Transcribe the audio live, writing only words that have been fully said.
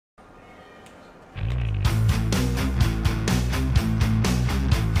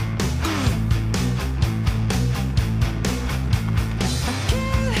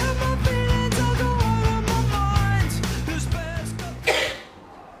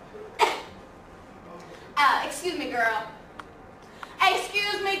excuse me, girl.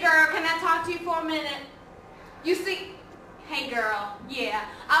 Excuse me, girl. Can I talk to you for a minute? You see, hey, girl. Yeah,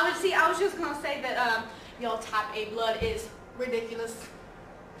 I was just gonna say that your type A blood is ridiculous.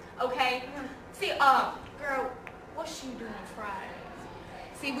 Okay. See, girl, what's you doing Friday?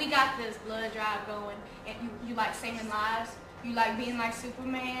 See, we got this blood drive going, and you like saving lives. You like being like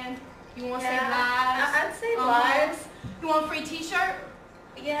Superman. You want to save lives. I'd save lives. You want a free T-shirt?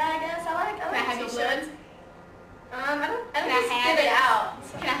 Yeah, I guess I like. Can I have your blood? I don't Can I have give it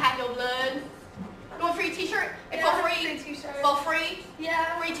out. Can I have your blood? You want a free T-shirt? Yeah, For free? Free T-shirt. For free?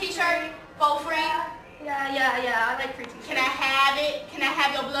 Yeah. Free T-shirt? For free? Yeah. I like free T-shirts. Can I have it? Can I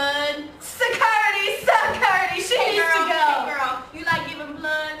have your blood? Security. She Hey, needs girl, to go. hey, girl, you like giving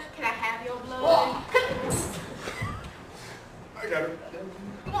blood? Can I have your blood? I got it.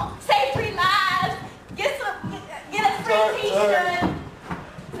 Come on, save 3 lives. Get a free T-shirt.